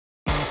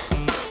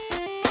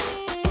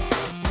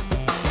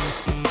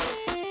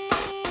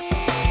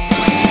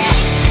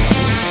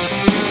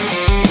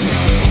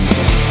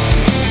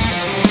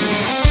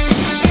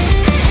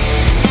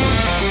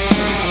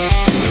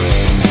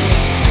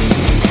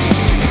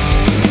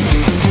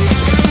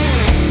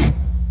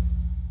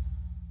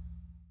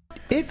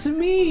It's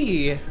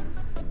me,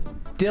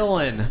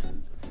 Dylan.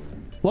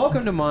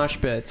 Welcome to Mosh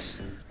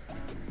Bits.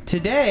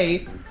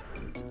 Today,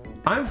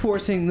 I'm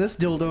forcing this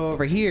dildo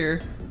over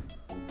here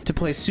to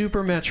play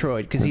Super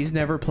Metroid because he's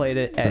never played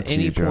it at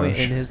any point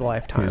in his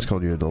lifetime. He just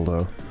called you a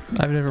dildo.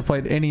 I've never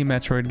played any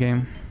Metroid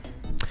game.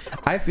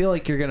 I feel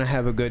like you're gonna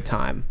have a good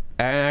time.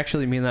 I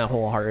actually mean that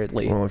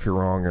wholeheartedly. Well, if you're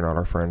wrong, you're not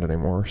our friend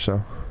anymore,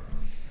 so...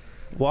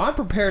 Well, I'm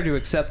prepared to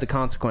accept the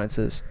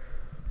consequences.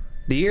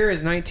 The year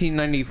is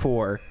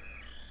 1994.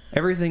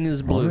 Everything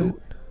is blue.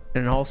 What?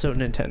 And also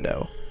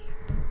Nintendo.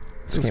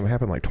 This game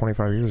happened like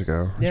 25 years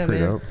ago. It's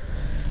pretty dope.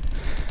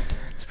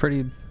 It's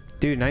pretty...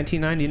 Dude,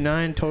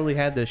 1999 totally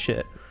had this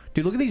shit.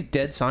 Dude, look at these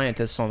dead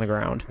scientists on the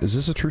ground. Is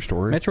this a true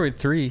story? Metroid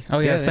 3. Oh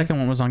yeah, the second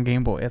one was on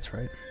Game Boy. That's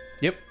right.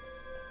 Yep.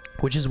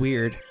 Which is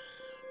weird.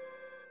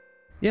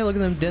 Yeah, look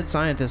at them dead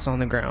scientists on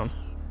the ground.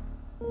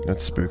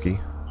 That's spooky.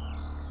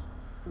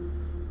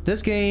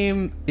 This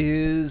game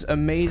is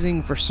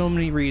amazing for so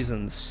many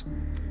reasons.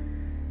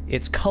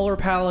 Its color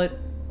palette,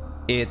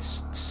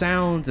 its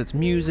sounds, its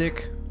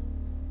music,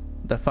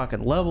 the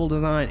fucking level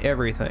design,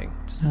 everything.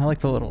 I like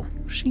the little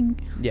shing.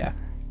 Yeah,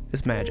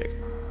 it's magic.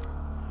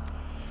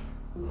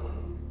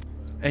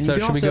 And So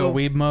you can should also,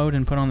 we go weeb mode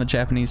and put on the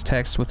Japanese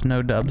text with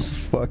no dubs?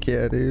 Fuck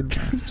yeah, dude.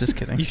 Just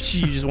kidding. you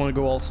just want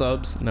to go all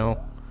subs? No.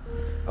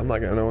 I'm not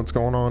gonna know what's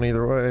going on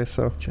either way,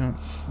 so... Jump.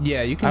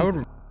 Yeah, you can. I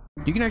would...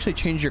 You can actually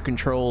change your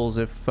controls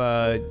if you.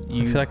 I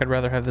feel like I'd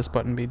rather have this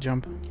button be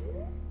jump.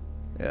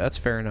 Yeah, that's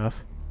fair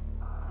enough.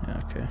 Yeah,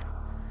 okay.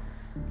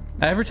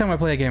 Every time I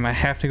play a game, I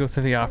have to go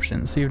through the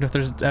options, even if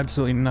there's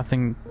absolutely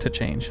nothing to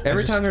change.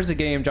 Every time there's a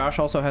game, Josh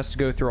also has to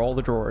go through all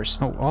the drawers.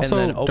 Oh, also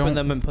and then open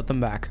them and put them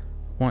back.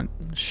 Want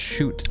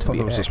shoot to I thought be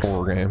that was just X.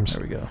 horror games.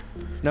 There we go.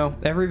 No,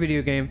 every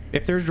video game,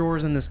 if there's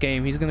drawers in this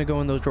game, he's gonna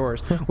go in those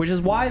drawers. Which is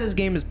why this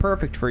game is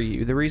perfect for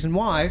you. The reason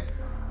why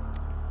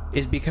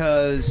is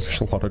because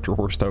There's a lot of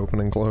drawers to open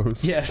and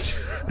close. yes,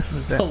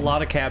 a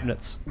lot of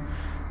cabinets.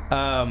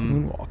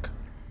 Moonwalk.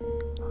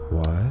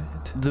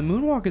 What? The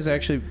moonwalk is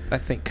actually, I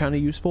think, kind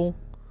of useful.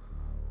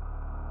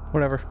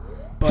 Whatever.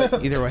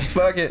 But either way,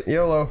 Fuck it,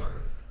 YOLO.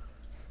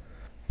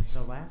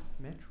 The last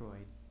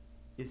Metroid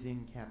is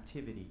in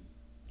captivity.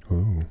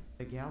 Ooh.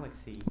 The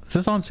galaxy. Is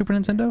this on Super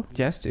Nintendo?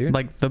 yes, dude.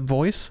 Like the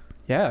voice?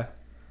 Yeah,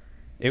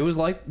 it was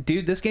like,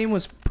 dude, this game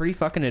was pretty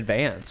fucking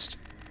advanced.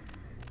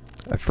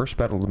 I first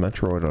battled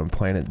Metroid on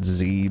planet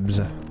Zebes.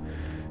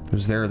 It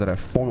was there that I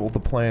foiled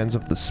the plans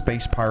of the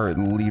space pirate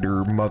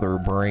leader Mother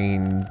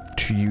Brain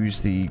to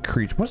use the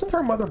creature. Wasn't there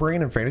a Mother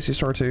Brain in Phantasy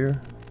Star 2?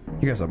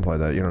 You guys haven't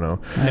played that, you don't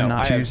know. No,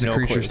 I To have use the no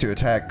creatures clue. to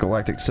attack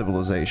galactic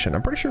civilization.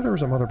 I'm pretty sure there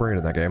was a Mother Brain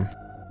in that game.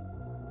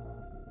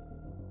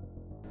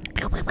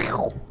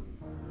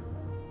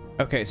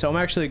 Okay, so I'm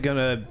actually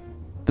gonna.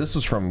 This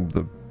was from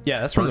the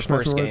Yeah, that's from the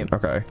first Metroid? game.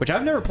 Okay. Which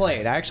I've never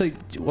played. I actually,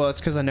 well, it's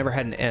because I never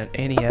had an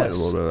NES. I played a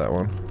little bit of that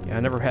one. Yeah, I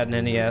never had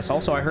an NES.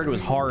 Also, I heard it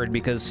was hard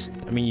because,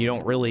 I mean, you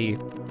don't really, you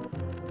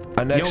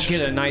don't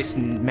get a nice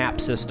map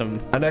system.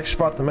 I next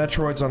fought the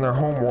Metroids on their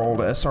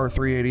homeworld,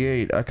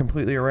 SR-388. I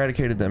completely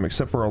eradicated them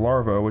except for a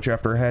larva, which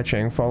after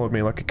hatching followed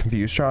me like a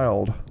confused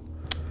child.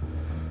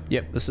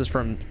 Yep, this is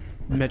from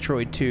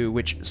Metroid 2,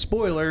 which,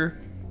 spoiler,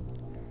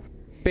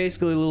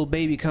 basically a little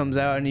baby comes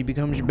out and he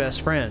becomes your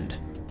best friend.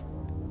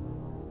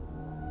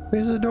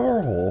 He's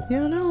adorable.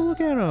 Yeah, no, look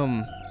at him.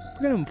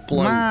 Look at him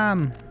float.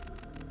 Mom!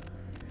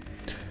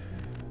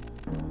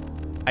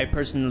 I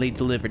personally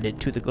delivered it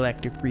to the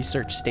Galactic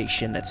Research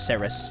Station at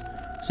Ceres,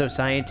 so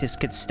scientists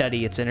could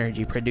study its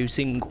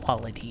energy-producing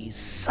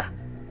qualities.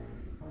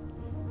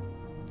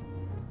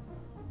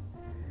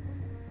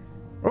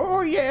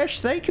 Oh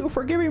yes, thank you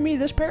for giving me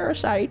this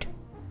parasite.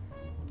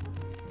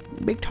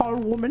 Big tall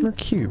woman. They're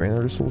cute, man.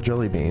 They're just little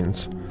jelly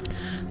beans.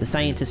 The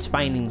scientists'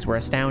 findings were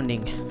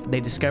astounding. They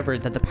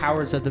discovered that the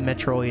powers of the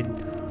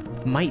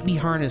Metroid might be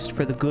harnessed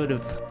for the good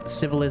of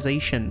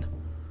civilization.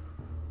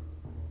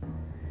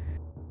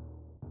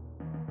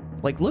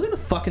 Like, look at the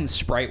fucking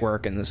sprite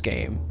work in this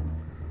game.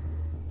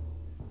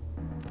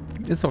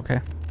 It's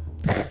okay.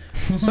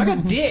 Suck a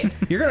dick!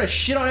 You're gonna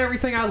shit on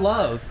everything I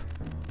love.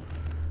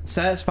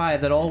 Satisfied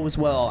that all was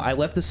well, I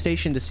left the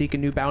station to seek a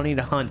new bounty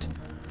to hunt,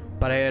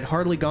 but I had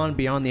hardly gone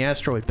beyond the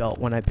asteroid belt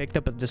when I picked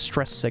up a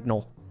distress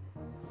signal.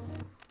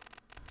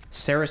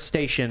 Ceres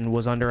Station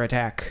was under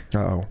attack.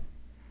 Uh-oh.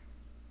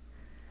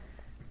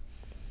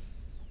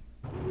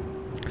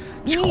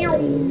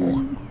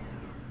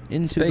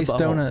 Into Space the butthole.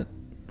 donut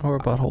or a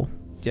butthole.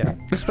 Yeah.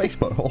 The space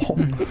butthole.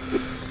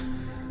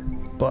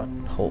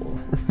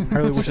 Butthole. I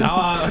really wish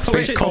it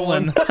Space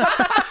colon.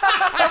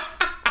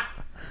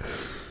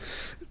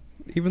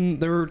 Even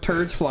there were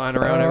turds flying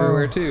around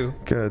everywhere too.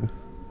 Good.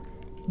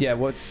 Yeah,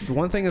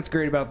 one thing that's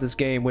great about this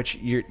game, which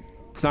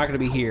it's not going to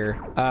be here,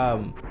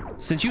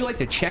 since you like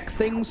to check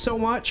things so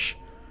much,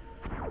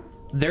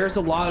 there's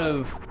a lot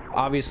of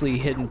obviously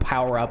hidden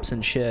power-ups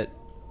and shit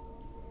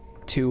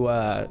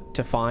to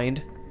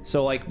find.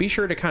 So like, be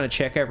sure to kind of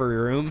check every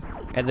room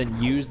and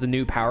then use the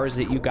new powers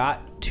that you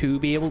got to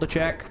be able to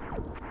check.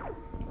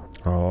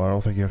 Oh, I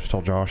don't think you have to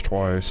tell Josh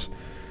twice.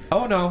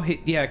 Oh no,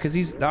 yeah, because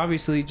he's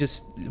obviously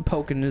just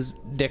poking his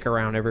dick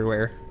around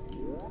everywhere.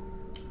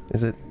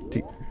 Is it?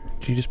 Do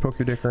you just poke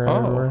your dick around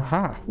Oh, everywhere?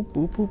 ha.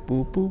 Boop, boop,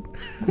 boop,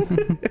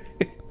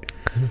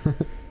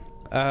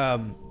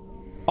 boop.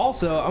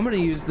 Also, I'm gonna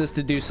use this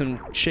to do some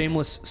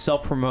shameless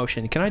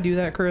self-promotion. Can I do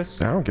that,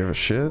 Chris? I don't give a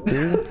shit,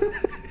 dude.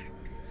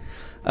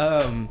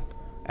 I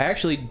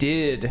actually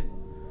did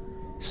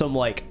some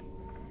like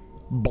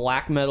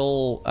black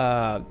metal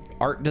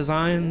art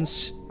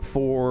designs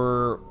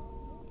for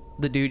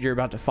the dude you're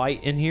about to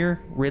fight in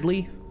here,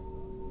 Ridley,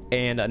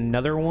 and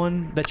another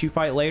one that you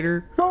fight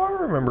later. Oh, I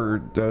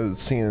remember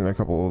seeing a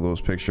couple of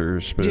those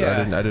pictures, but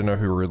Yeah. I didn't know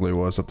who Ridley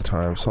was at the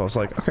time, so I was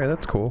like, okay,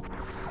 that's cool.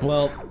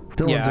 Well,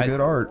 Dylan's a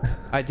good art.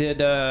 I did.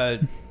 There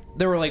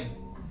were like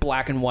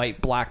black and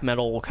white black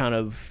metal kind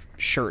of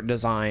shirt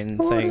design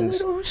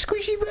things, Oh,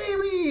 squishy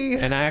baby.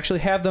 and I actually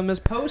have them as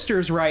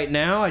posters right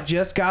now. I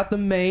just got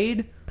them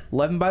made,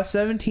 11 by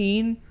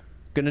 17.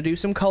 Gonna do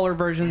some color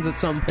versions at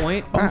some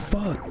point. Oh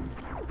fuck!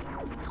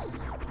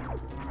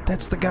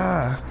 That's the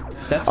guy.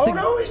 That's Oh the.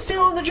 no, he's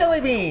stealing the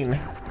jelly bean.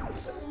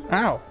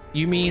 Ow.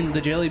 You mean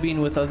the jelly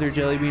bean with other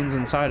jelly beans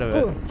inside of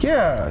it?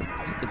 Yeah,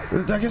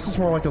 I guess it's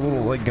more like a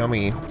little like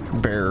gummy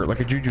bear, like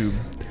a juju.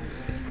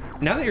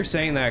 Now that you're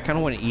saying that, I kind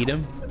of want to eat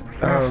him.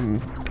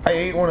 I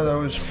ate one of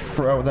those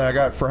that I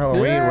got for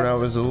Halloween Yeah. when I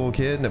was a little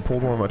kid, and it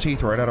pulled one of my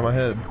teeth right out of my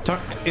head.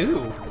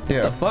 Ew.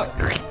 Yeah. What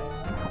the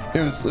fuck? It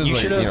was You like,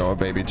 should've- you know, a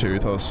baby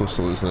tooth. I was supposed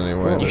to lose it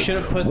anyway. You but- should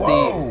have put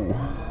Whoa!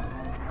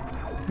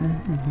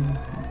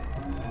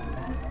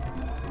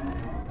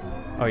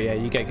 Oh yeah,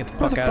 you gotta get the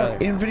What fuck the out of fuck?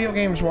 there. In video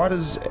games, why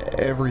does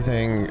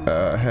everything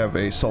have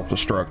a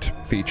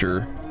self-destruct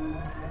feature?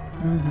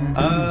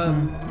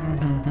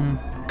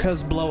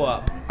 Cause blow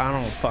up. I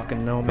don't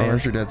fucking know, Oh, man.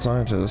 there's your dead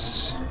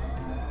scientists.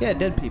 Yeah,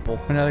 dead people.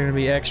 And now they're gonna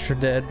be extra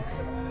dead.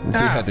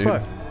 Yeah, dude.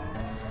 fuck.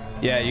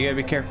 Yeah, you gotta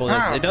be careful of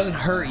this. Ow. It doesn't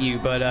hurt you,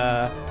 but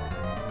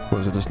What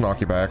does it just knock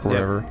you back or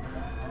whatever?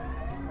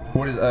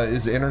 What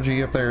is the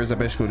energy up there? Is that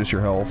basically just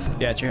your health?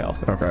 yeah, it's your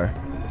health. Okay.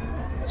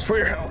 It's for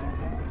your health.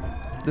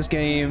 This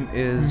game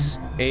is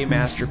a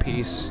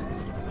masterpiece.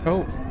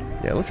 Oh.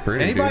 Yeah, it looks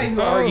pretty. Anybody dude.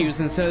 who argues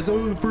and says,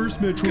 "Oh, the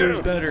first Metroid is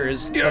better,"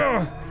 is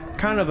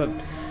kind of a.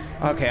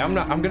 Okay, I'm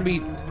gonna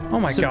be Oh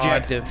my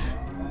subjective.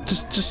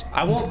 Just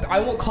I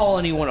won't call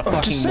anyone a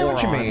fucking just say moron.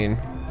 what you mean,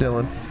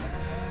 Dylan.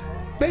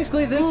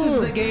 Basically, this is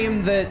the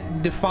game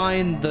that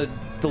defined the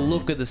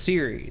look of the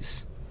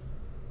series.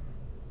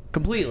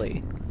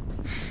 Completely.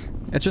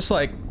 It's just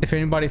like, if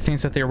anybody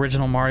thinks that the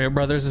original Mario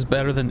Brothers is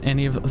better than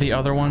any of the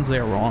other ones, they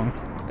are wrong.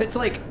 It's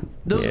like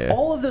those Yeah.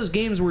 all of those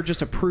games were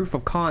just a proof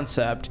of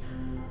concept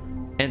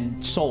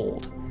and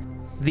sold.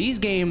 These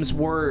games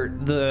were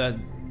the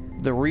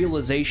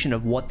realization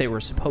of what they were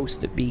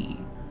supposed to be.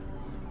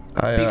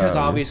 Because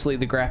obviously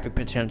the graphic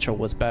potential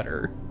was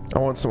better. I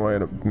want somebody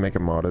to make a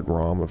modded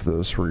ROM of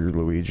this where you're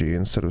Luigi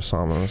instead of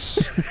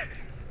Samus.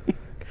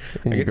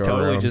 And I you could go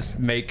totally around- just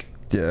make.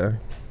 Yeah.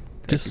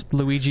 Just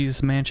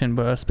Luigi's Mansion,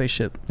 but a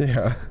spaceship.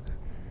 Yeah.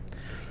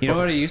 You know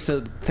what I used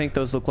to think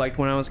those looked like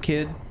when I was a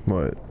kid?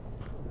 What?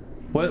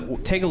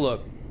 What? Take a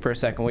look for a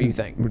second. What do you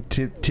think?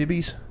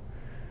 Tibbies?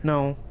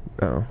 No,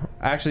 Oh.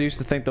 I actually used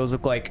to think those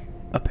looked like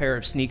a pair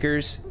of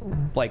sneakers,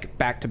 like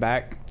back to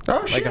back. Oh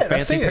Like shit! a fancy I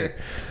see pair. it.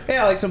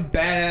 Yeah, like some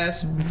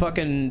badass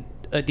fucking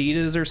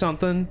Adidas or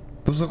something.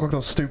 Those look like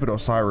those stupid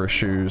Osiris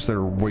shoes that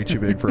are way too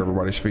big for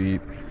everybody's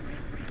feet.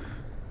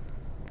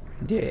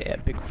 Yeah,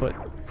 Bigfoot.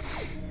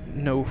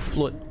 No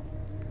foot.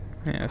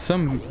 Yeah,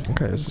 some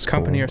Okay, this is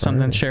company cool. or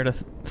something Alright. shared a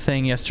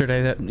thing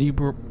yesterday that you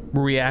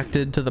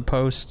reacted to the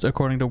post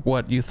according to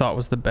what you thought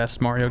was the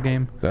best Mario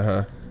game.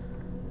 Uh-huh.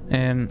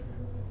 And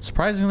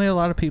surprisingly,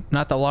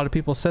 not a lot of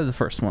people said the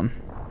first one,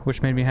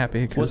 which made me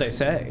happy. What'd they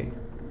say?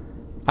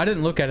 I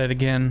didn't look at it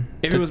again.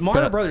 If it was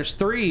Mario but Brothers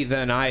 3,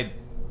 then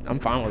I'm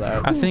fine with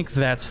that. I think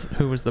that's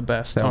who was the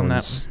best on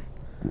that.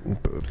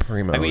 one's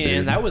primo, I mean, dude.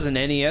 and that was an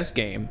NES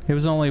game. It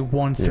was only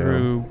 1 Yeah.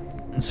 through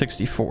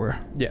 64,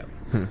 Yeah.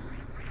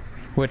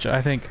 which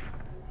I think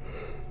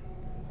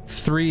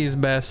 3 is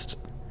best,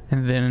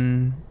 and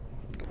then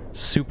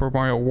Super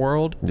Mario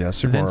World, Yeah,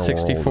 Super then Mario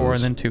 64, World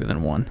and then 2,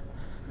 then 1.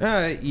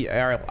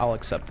 Yeah, I'll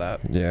accept that.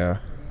 Yeah.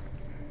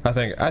 I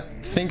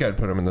think I'd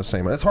put them in the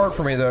same. It's hard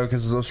for me though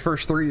because those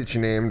first 3 that you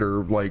named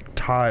are like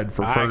tied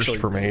for first Actually-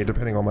 for me,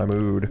 depending on my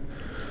mood.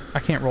 I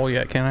can't roll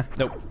yet, can I?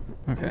 Nope.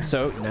 Okay.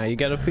 So now you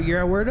got to figure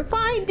out where to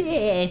find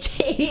it.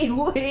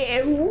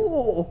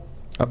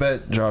 I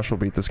bet Josh will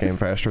beat this game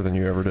faster than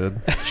you ever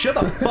did. Shut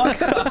the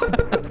fuck up.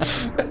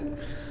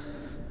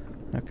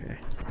 Okay.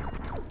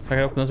 So I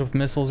gotta open those with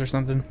missiles or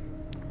something.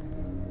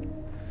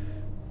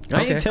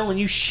 I Okay. ain't telling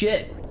you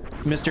shit,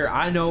 Mr.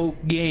 I know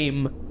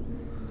game.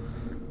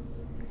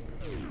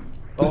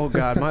 Oh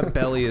god, my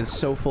belly is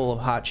so full of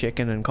hot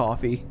chicken and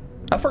coffee.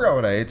 I forgot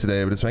what I ate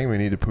today, but it's making me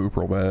need to poop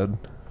real bad.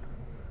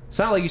 It's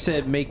not like you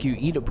said make you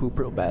eat a poop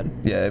real bad.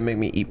 Yeah, it made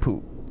me eat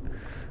poop.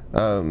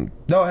 No,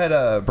 I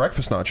had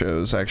breakfast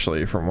nachos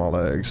actually from Wild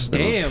Eggs.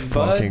 They were Damn,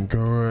 bud. fucking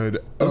good.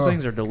 Those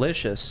things are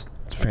delicious.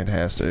 It's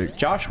fantastic.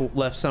 Josh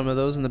left some of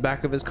those in the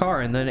back of his car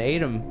and then ate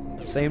them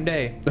same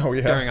day. Oh,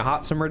 yeah. During a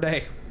hot summer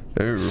day.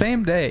 Ooh.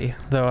 Same day,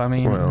 though. I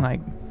mean, Well. like,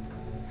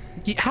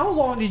 How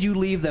long did you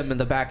leave them in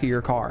the back of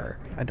your car?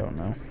 I don't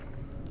know.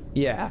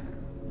 Yeah.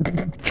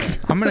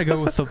 I'm gonna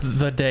go with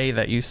the day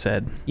that you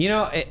said. You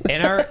know,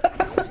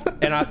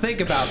 and I think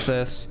about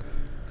this.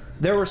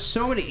 There were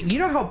so many. You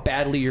know how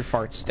badly your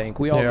farts stink.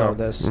 We all Yeah. know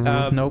this.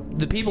 Nope.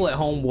 The people at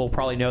home will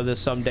probably know this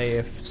someday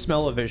if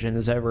smell-o-vision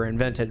is ever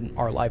invented in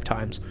our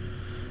lifetimes.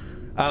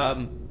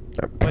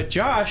 But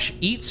Josh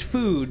eats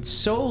food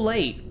so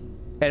late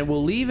and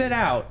will leave it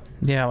out.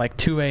 Yeah, like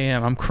 2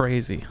 a.m. I'm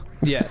crazy.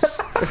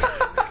 Yes.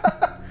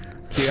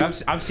 Dude,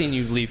 I've seen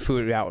you leave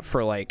food out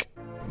for like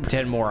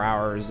 10 more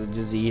hours and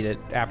just eat it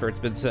after it's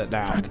been set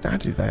down. I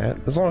do that.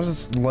 As long as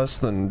it's less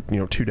than,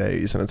 2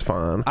 days and it's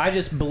fine. I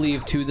just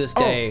believe to this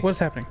day. Oh, what's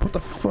happening? What the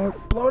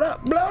fuck? Blow it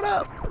up! Blow it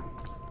up!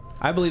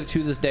 I believe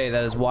to this day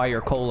that is why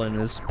your colon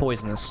is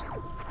poisonous.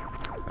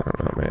 I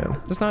don't know,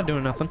 man. It's not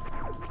doing nothing.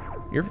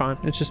 You're fine.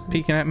 It's just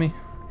peeking at me.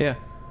 Yeah.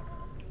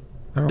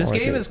 I don't This like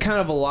game it. is kind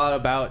of a lot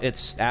about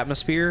its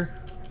atmosphere.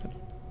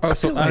 Oh,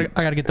 so feel like-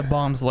 I gotta get the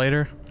bombs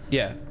later.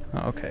 Yeah.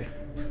 Oh, okay.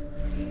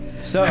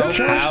 So how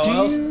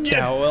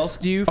else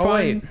do you Oh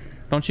find?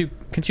 wait,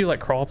 can't you like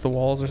crawl up the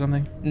walls or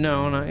something?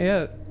 No, not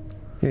yet.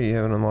 Yeah, you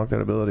haven't unlocked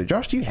that ability.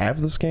 Josh, do you have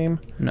this game?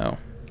 No.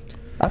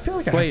 I feel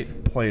like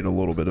I've played a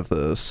little bit of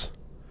this.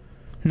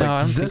 No, Like, I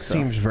don't this think so.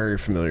 seems very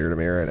familiar to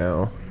me right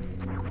now.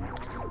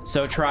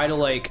 So try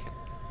to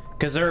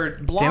because there are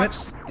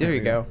blocks. There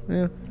you go.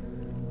 Yeah.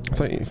 I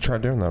thought you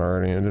tried doing that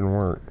already and it didn't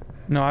work.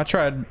 No, I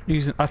tried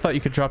using. I thought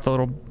you could drop the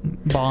little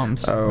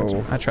bombs.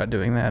 Oh. I tried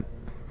doing that.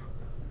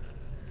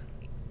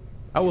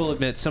 I will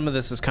admit some of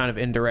this is kind of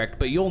indirect,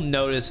 but you'll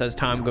notice as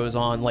time goes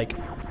on, like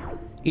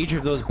each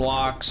of those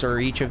blocks or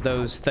each of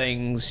those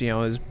things,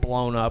 is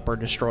blown up or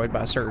destroyed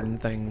by certain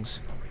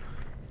things.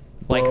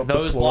 Blow Like up the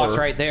those blocks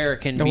floor. right there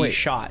can Oh, be wait.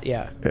 shot.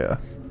 Yeah. Yeah.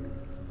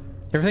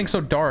 Everything's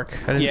so dark.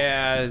 I didn't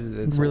Yeah.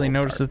 It's a really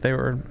little notice dark. that they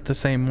were the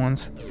same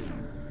ones.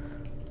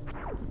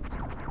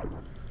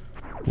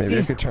 Maybe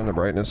I could turn the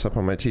brightness up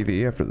on my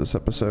TV after this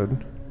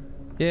episode.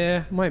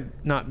 Yeah,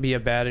 might not be a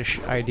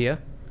badish idea.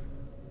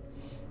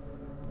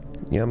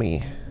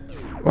 Yummy.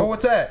 Oh,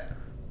 what's that?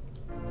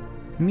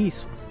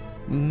 Meese.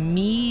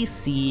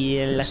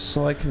 Missile. Just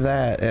like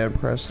that, and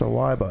press the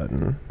Y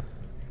button.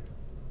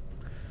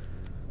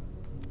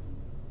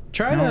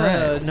 Try to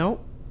Alright.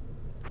 nope.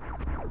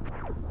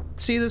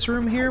 See this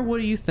room here? What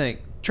do you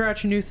think? Try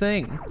out your new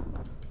thing.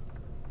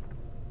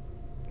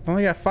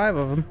 Only got 5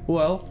 of them.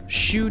 Well,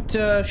 shoot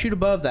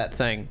above that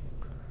thing.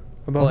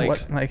 Above Like-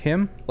 what? Like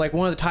him? Like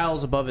one of the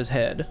tiles above his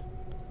head.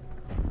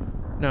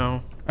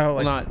 No. Oh,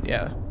 like Not,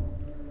 yeah.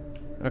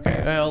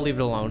 Okay, I'll leave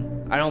it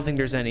alone. I don't think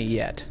there's any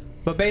yet.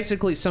 But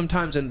basically,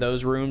 sometimes in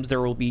those rooms,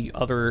 there will be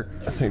other...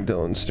 I think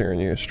Dylan's steering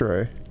you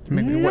astray.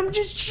 maybe I'm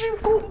just...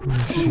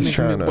 He's making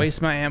trying me to.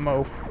 waste my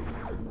ammo.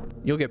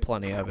 You'll get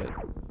plenty of it.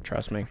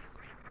 Trust me.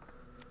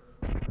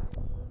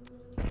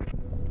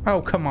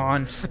 Oh, come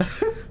on.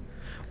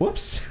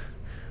 Whoops.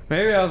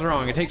 Maybe I was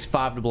wrong. It takes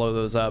 5 to blow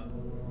those up.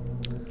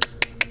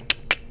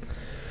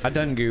 I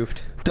done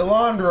goofed.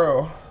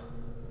 Delandro!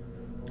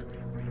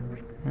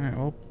 Alright,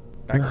 well,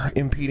 You're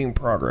impeding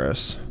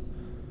progress.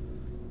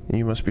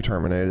 You must be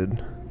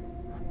terminated.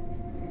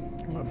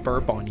 I'm gonna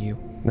burp on you.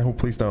 No,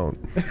 please don't.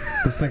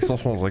 This thing still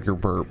smells like your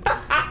burp.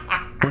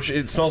 Which,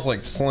 it smells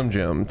like Slim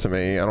Jim to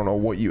me. I don't know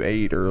what you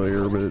ate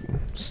earlier, but...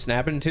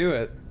 Snapping to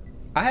it.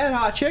 I had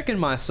hot chicken,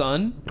 my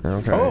son.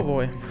 Okay. oh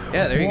boy.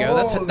 Yeah, there you go.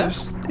 Whoa,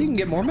 That's you can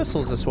get more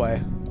missiles this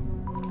way.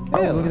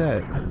 Oh, Yeah. look at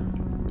that.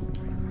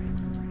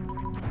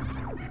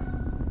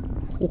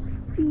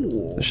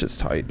 This shit's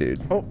tight,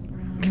 dude. Oh,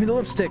 give me the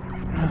lipstick.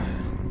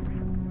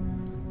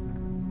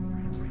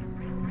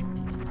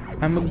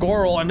 I'm a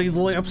girl. I need the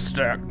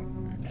lipstick.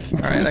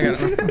 Alright, I got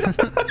it.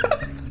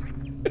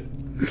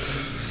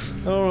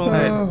 I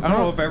don't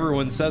know if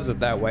everyone says it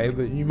that way,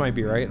 but you might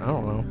be right. I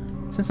don't know.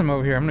 Since I'm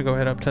over here, I'm gonna go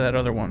head up to that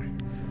other one.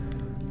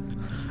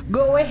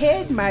 Go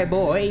ahead, my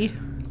boy.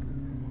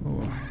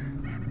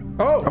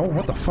 Oh,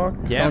 what the fuck?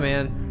 Yeah,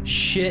 man.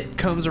 Shit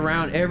comes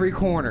around every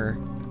corner.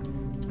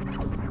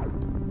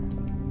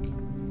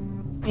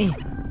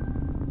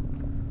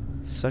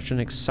 Such an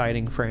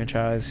exciting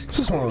franchise. This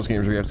is one of those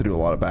games where you have to do a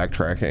lot of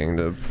backtracking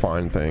to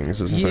find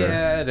things, isn't there?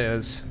 Yeah, it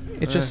is.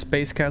 It's just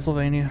Space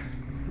Castlevania.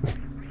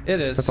 It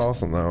is. That's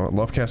awesome, though. I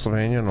love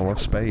Castlevania and I love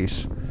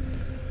space.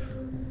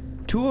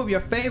 2 of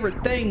your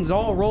favorite things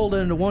all rolled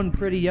into one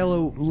pretty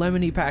yellow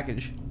lemony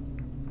package.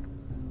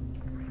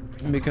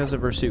 Because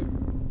of her suit.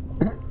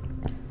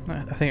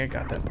 I think I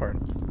got that part.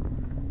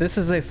 This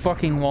is a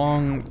fucking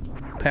long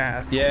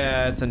path.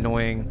 Yeah, it's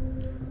annoying.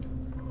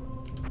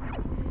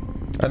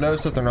 I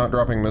noticed that they're not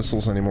dropping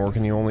missiles anymore.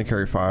 Can you only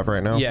carry 5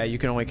 right now? Yeah, you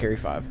can only carry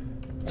 5.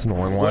 It's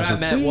annoying. Why What is I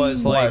there meant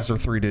was, why like, is there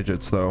 3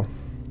 digits, though?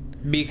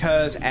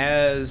 because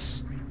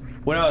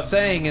what I was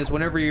saying is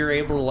whenever you're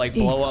able to like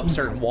blow up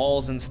certain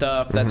walls and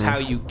stuff, that's how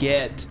you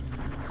get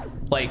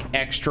like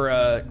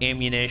extra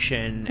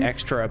ammunition,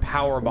 extra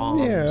power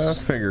bombs. Yeah, I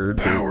figured.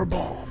 Power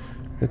bomb.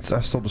 I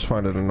still just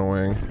find it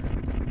annoying.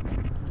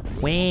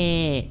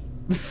 Wah.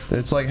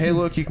 It's like, hey,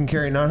 look, you can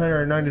carry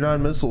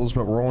 999 missiles,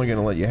 but we're only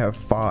gonna let you have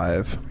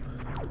 5.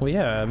 Well,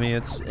 yeah, I mean,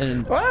 it's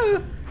an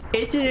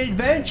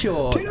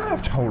adventure. Dude,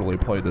 I've totally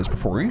played this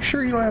before. Are you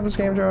sure you don't have this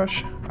game,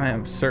 Josh? I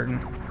am certain.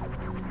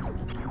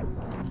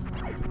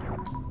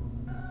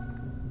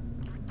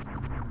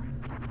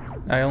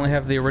 I only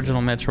have the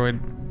original Metroid.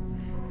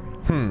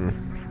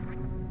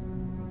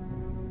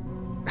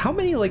 How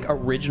many, like,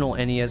 original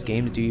NES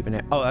games do you even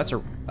have? Oh, that's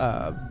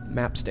a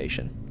map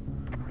station.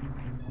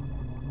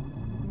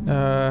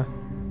 I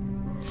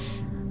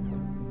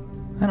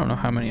don't know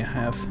how many I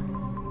have.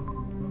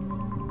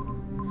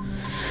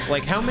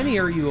 Like, how many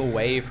are you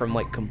away from,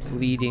 like,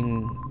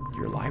 completing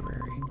your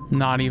library?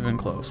 Not even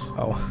close.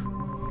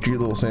 Oh. Did you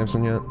get Little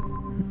Samson yet?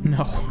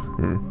 No.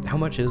 How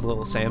much is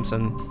Little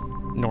Samson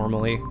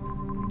normally?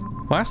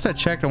 Last I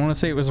checked, I want to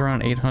say it was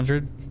around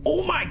 800.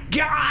 Oh my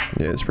god!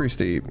 Yeah, it's pretty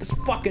steep. It's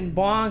fucking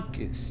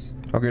bonkers.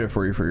 I'll get it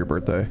for you for your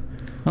birthday.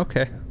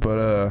 Okay.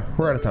 But,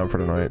 we're out of time for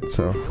tonight,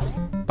 so...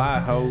 Bye,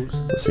 hoes.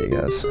 I'll see you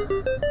guys.